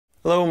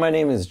Hello, my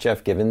name is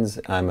Jeff Gibbons.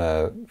 I'm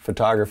a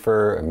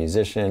photographer, a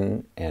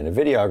musician, and a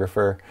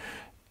videographer,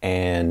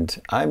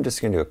 and I'm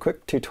just going to do a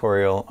quick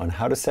tutorial on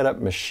how to set up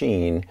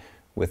Maschine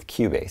with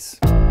Cubase.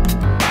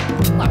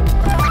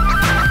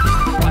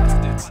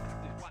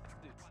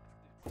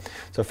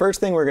 So first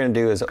thing we're going to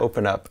do is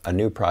open up a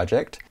new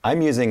project.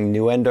 I'm using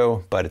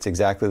Nuendo, but it's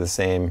exactly the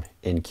same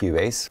in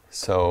Cubase.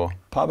 So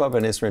pop up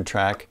an instrument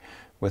track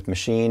with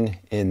Maschine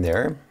in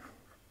there.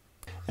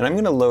 And I'm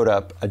going to load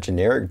up a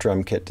generic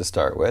drum kit to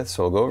start with.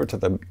 So we'll go over to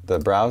the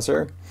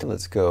browser.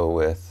 Let's go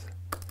with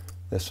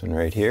this one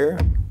right here.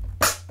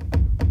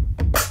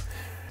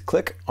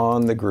 Click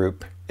on the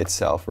group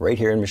itself right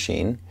here in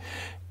Maschine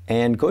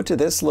and go to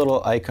this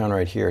little icon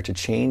right here to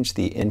change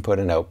the input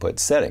and output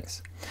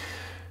settings.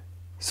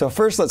 So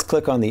first let's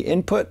click on the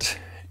input.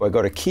 I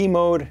go to key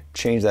mode,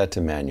 change that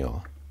to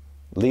manual.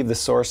 Leave the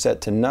source set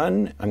to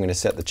none. I'm going to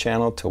set the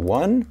channel to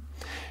 1.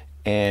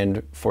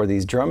 And for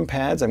these drum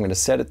pads, I'm going to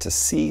set it to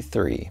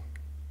C3.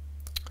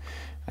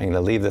 I'm going to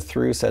leave the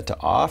through set to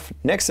off.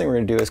 Next thing we're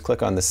going to do is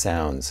click on the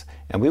sounds.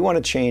 And we want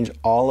to change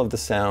all of the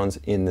sounds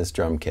in this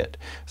drum kit.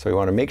 So we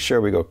want to make sure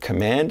we go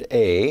Command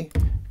A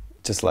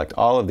to select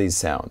all of these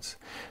sounds.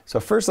 So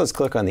first let's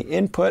click on the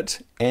input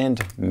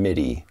and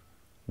MIDI.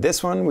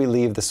 This one we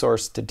leave the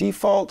source to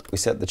default, we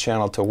set the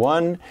channel to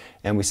 1,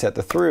 and we set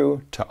the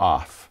through to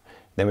off.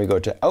 Then we go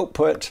to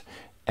output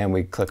and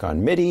we click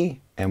on MIDI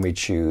and we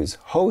choose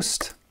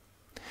host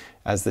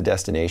as the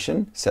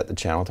destination, set the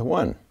channel to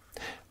 1.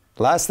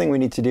 Last thing we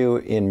need to do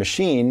in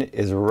Maschine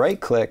is right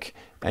click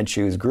and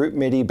choose group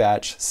MIDI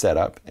batch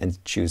setup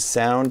and choose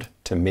sound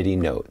to MIDI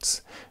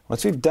notes.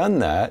 Once we've done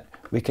that,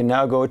 we can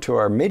now go to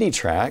our MIDI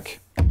track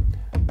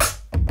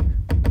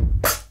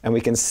and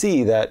we can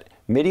see that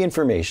MIDI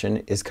information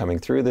is coming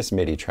through this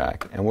MIDI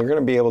track, and we're going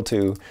to be able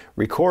to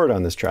record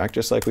on this track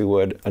just like we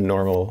would a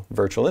normal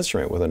virtual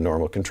instrument with a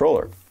normal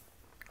controller.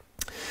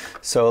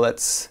 So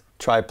let's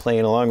try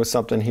playing along with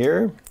something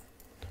here.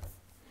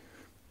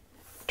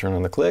 Turn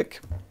on the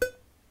click.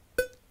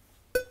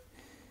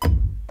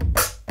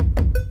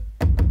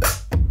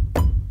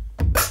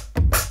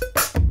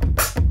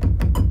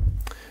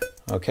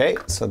 Okay,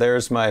 so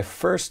there's my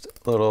first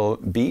little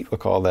beat. We'll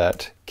call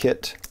that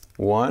Kit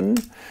 1.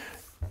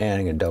 And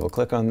I'm going to double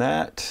click on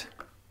that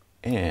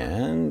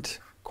and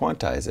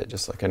quantize it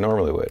just like I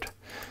normally would.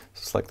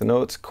 So select the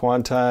notes,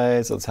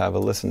 quantize, let's have a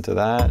listen to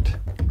that.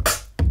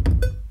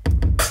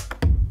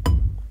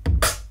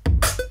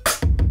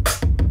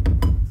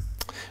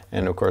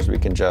 And of course we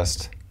can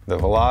adjust the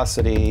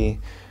velocity,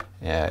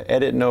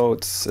 edit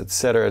notes,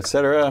 etc.,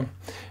 etc.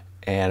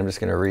 And I'm just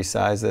going to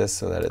resize this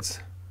so that it's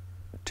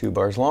 2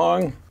 bars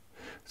long.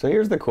 So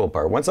here's the cool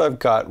part. Once I've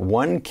got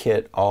one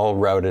kit all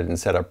routed and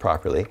set up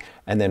properly,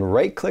 and then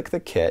right-click the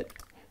kit,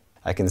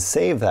 I can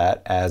save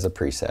that as a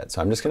preset. So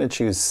I'm just going to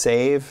choose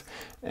Save,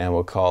 and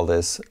we'll call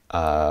this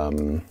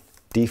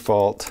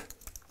Default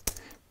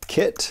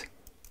Kit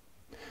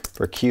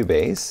for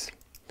Cubase.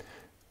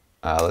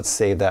 Let's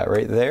save that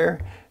right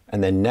there.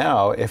 And then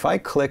now, if I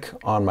click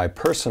on my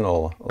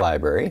personal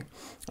library,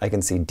 I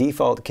can see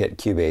Default Kit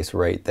Cubase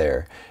right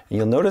there. And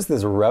you'll notice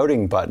this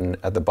routing button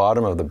at the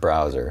bottom of the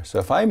browser. So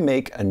if I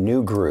make a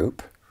new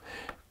group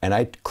and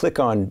I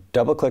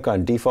double click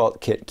on Default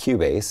Kit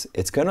Cubase,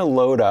 it's going to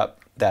load up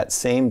that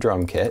same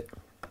drum kit.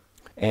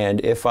 And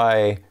if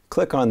I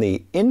click on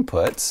the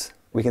inputs,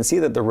 we can see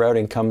that the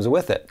routing comes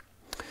with it.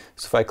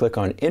 So if I click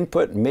on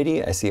Input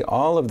MIDI, I see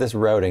all of this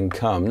routing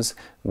comes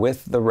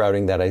with the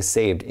routing that I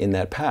saved in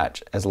that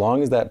patch, as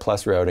long as that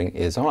plus routing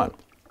is on.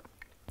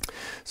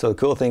 So the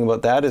cool thing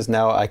about that is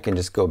now I can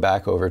just go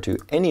back over to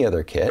any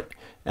other kit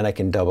and I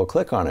can double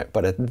click on it.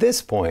 But at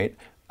this point,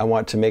 I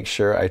want to make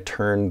sure I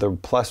turn the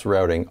plus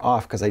routing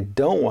off because I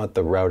don't want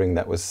the routing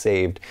that was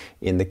saved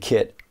in the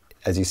kit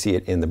as you see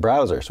it in the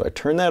browser. So I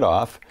turn that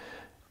off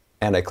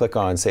and I click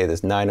on, say,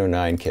 this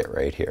 909 kit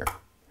right here.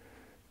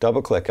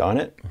 Double click on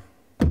it.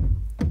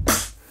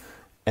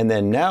 And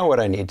then now what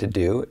I need to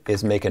do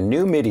is make a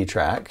new MIDI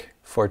track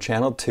for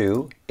channel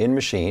 2 in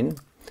Maschine.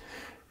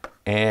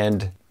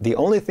 And the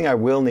only thing I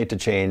will need to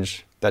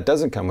change that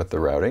doesn't come with the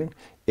routing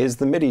is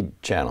the MIDI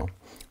channel.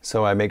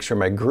 So I make sure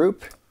my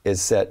group is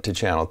set to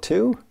channel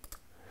 2.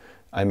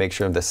 I make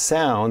sure the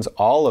sounds,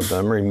 all of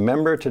them,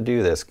 remember to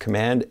do this,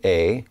 Command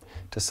A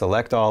to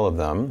select all of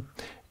them,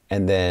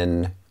 and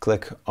then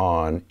click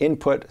on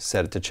Input,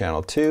 set it to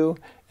channel 2,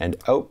 and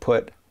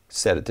Output,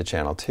 set it to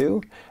channel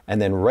 2,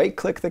 and then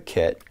right-click the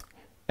kit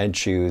and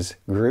choose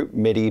Group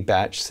MIDI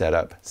Batch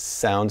Setup,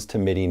 Sounds to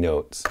MIDI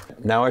Notes.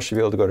 Now I should be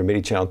able to go to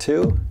MIDI channel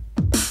 2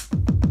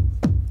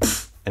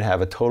 and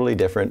have a totally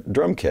different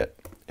drum kit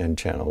in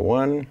channel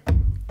 1.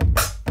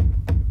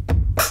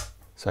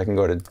 So I can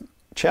go to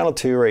channel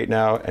 2 right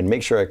now and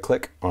make sure I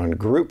click on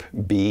Group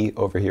B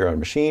over here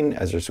on Maschine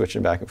as they're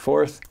switching back and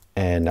forth.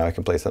 And now I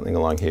can play something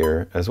along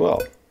here as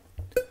well.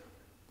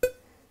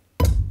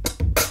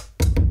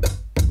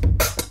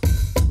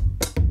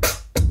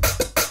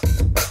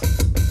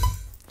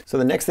 So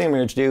the next thing I'm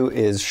going to do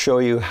is show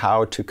you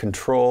how to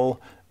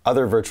control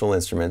other virtual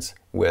instruments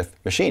with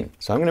Maschine.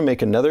 So I'm going to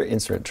make another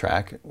instrument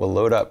track. We'll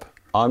load up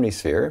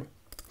Omnisphere,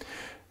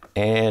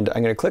 and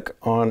I'm going to click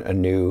on a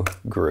new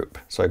group.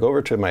 So I go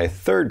over to my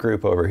third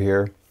group over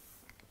here.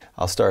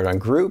 I'll start on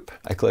group,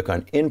 I click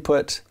on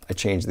input, I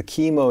change the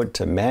key mode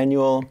to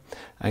manual.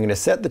 I'm going to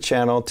set the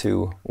channel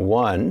to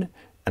 1,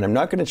 and I'm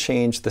not going to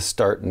change the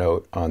start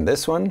note on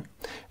this one.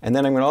 And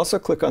then I'm going to also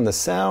click on the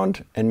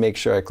sound and make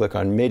sure I click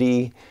on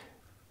MIDI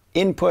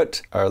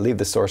input, or leave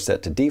the source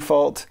set to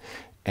default,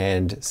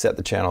 and set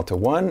the channel to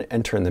 1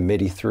 and turn the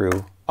MIDI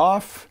through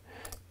off.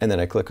 And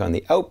then I click on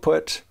the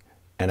output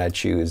and I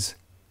choose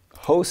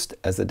host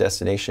as the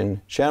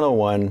destination, channel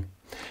 1,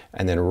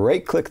 and then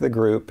right click the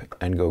group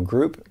and go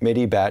group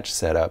MIDI batch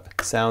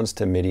setup, sounds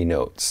to MIDI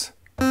notes.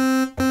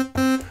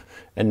 And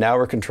now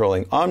we're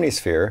controlling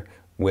Omnisphere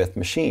with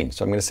Maschine.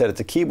 So I'm going to set it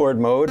to keyboard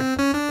mode.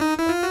 And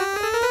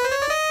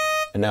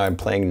now I'm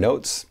playing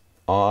notes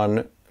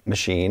on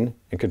Maschine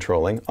and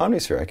controlling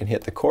Omnisphere. I can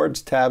hit the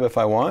chords tab if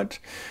I want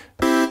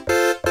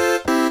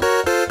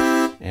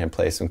and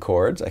play some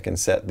chords. I can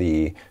set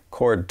the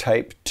chord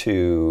type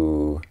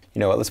to, you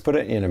know what, let's put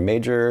it in a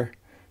major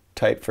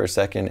type for a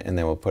second, and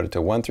then we'll put it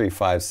to 1, 3,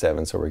 5,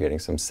 7, so we're getting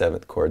some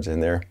 7th chords in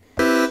there.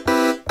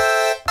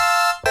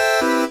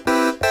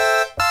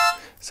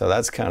 So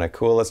that's kind of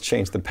cool. Let's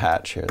change the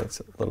patch here. That's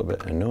a little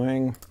bit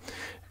annoying.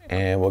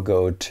 And we'll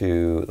go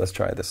to, let's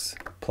try this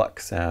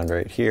pluck sound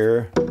right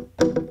here.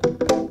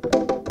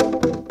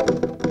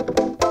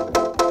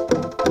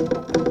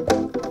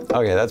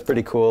 Okay, that's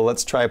pretty cool.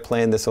 Let's try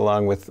playing this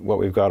along with what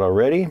we've got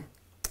already.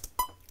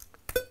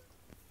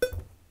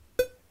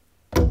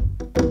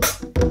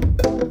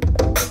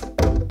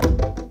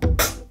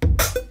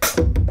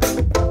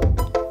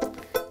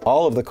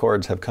 All of the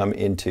chords have come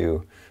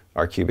into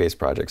our Cubase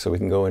project, so we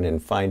can go in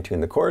and fine-tune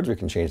the chords, we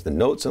can change the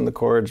notes on the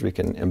chords, we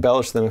can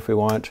embellish them if we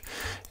want,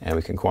 and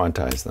we can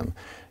quantize them.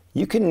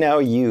 You can now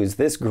use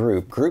this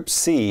group, Group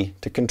C,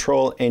 to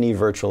control any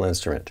virtual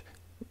instrument.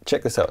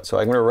 Check this out. So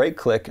I'm going to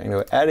right-click, I'm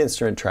going to add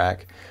instrument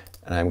track,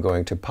 and I'm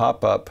going to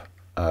pop up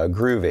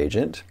Groove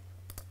Agent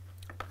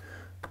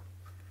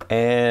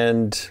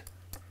and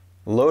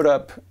load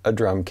up a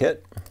drum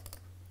kit.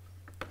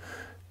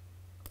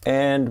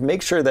 And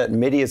make sure that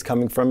MIDI is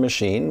coming from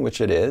Maschine,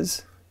 which it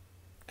is.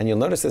 And you'll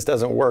notice this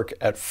doesn't work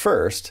at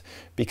first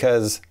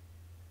because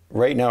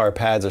right now our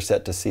pads are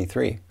set to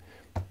C3.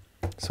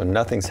 So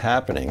nothing's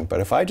happening. But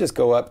if I just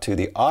go up to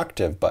the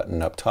octave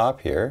button up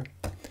top here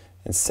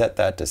and set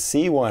that to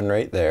C1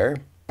 right there,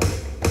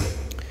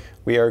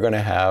 we are going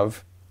to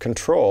have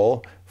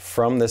control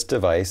from this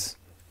device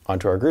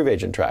onto our Groove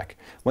Agent track.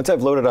 Once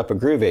I've loaded up a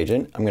Groove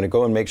Agent, I'm going to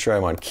go and make sure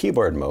I'm on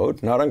keyboard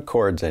mode, not on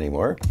chords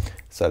anymore.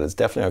 So that's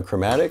definitely on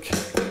chromatic.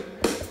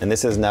 And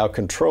this is now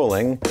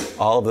controlling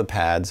all of the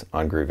pads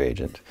on Groove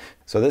Agent.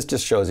 So this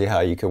just shows you how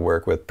you can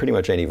work with pretty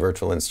much any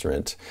virtual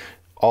instrument,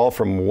 all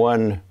from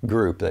one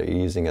group that you're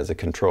using as a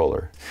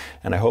controller.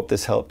 And I hope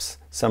this helps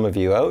some of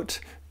you out,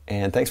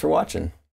 and thanks for watching.